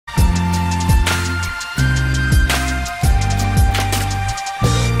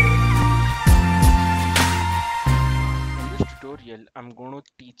tutorial, I'm going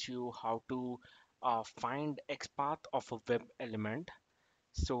to teach you how to find XPath of a web element.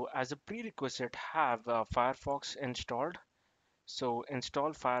 So as a prerequisite, have Firefox installed. So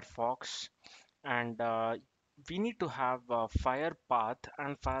install Firefox and we need to have FirePath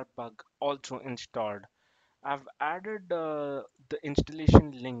and FireBug also installed. I've added the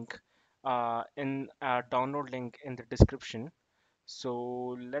installation link in download link in the description.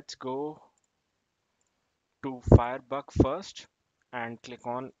 So let's go to FireBug first and click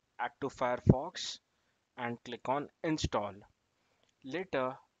on Add to Firefox and click on Install.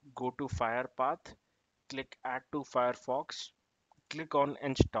 Later, go to FirePath, click Add to Firefox, click on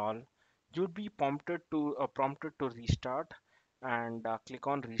Install. You'll be prompted to restart and click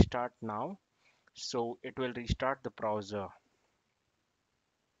on Restart now. So it will restart the browser.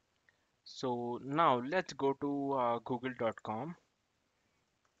 So now let's go to google.com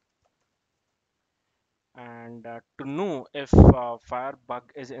and to know if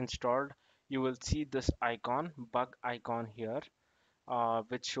Firebug is installed, you will see this icon, bug icon here,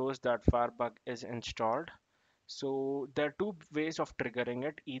 which shows that Firebug is installed. So there are two ways of triggering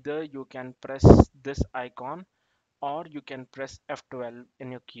it. Either you can press this icon or you can press F12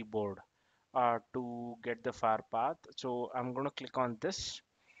 in your keyboard to get the fire path. So I'm going to click on this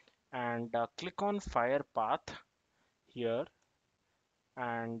and click on fire path here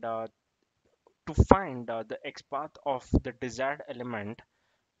and to find the XPath of the desired element,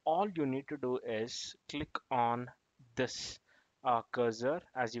 all you need to do is click on this cursor.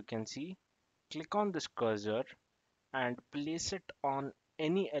 As you can see, click on this cursor and place it on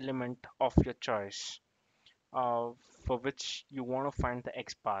any element of your choice uh, for which you want to find the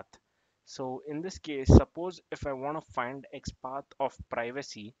XPath. So in this case, suppose if I want to find XPath of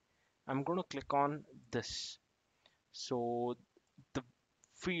privacy, I'm going to click on this. So the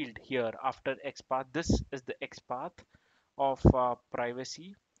field here after XPath, this is the XPath of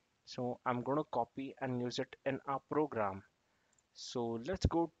privacy. So I'm going to copy and use it in our program. So let's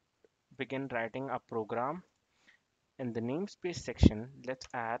go begin writing a program. In the namespace section, let's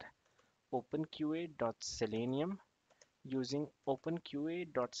add openqa.selenium using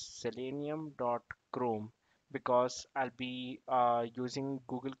openqa.selenium.chrome because I'll be using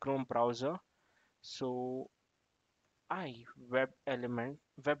Google Chrome browser. So I web element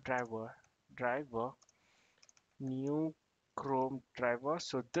web driver new Chrome driver.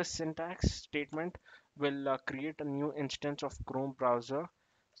 So this syntax statement will create a new instance of Chrome browser.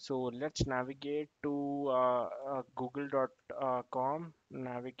 So let's navigate to google.com,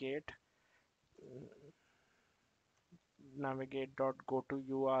 navigate dot go to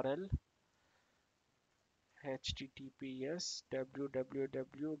URL https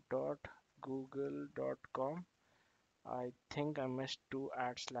www.google.com. I think I missed to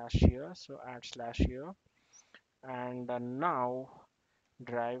add slash here, so add slash here and now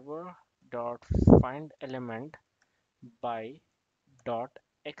driver dot find element by dot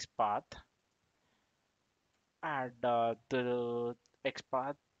xpath, add the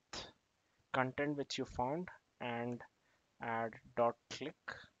xpath content which you found and add dot click.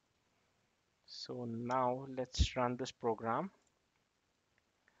 So now let's run this program.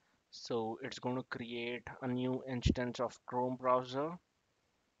 So it's going to create a new instance of Chrome browser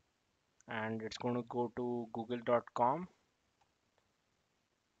and it's going to go to google.com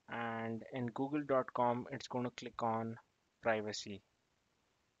and in google.com it's going to click on privacy.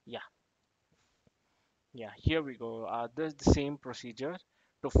 Yeah, yeah, here we go. This is the same procedure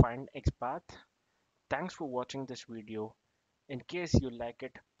to find XPath. Thanks for watching this video. In case you like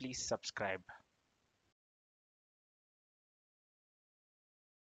it, please subscribe.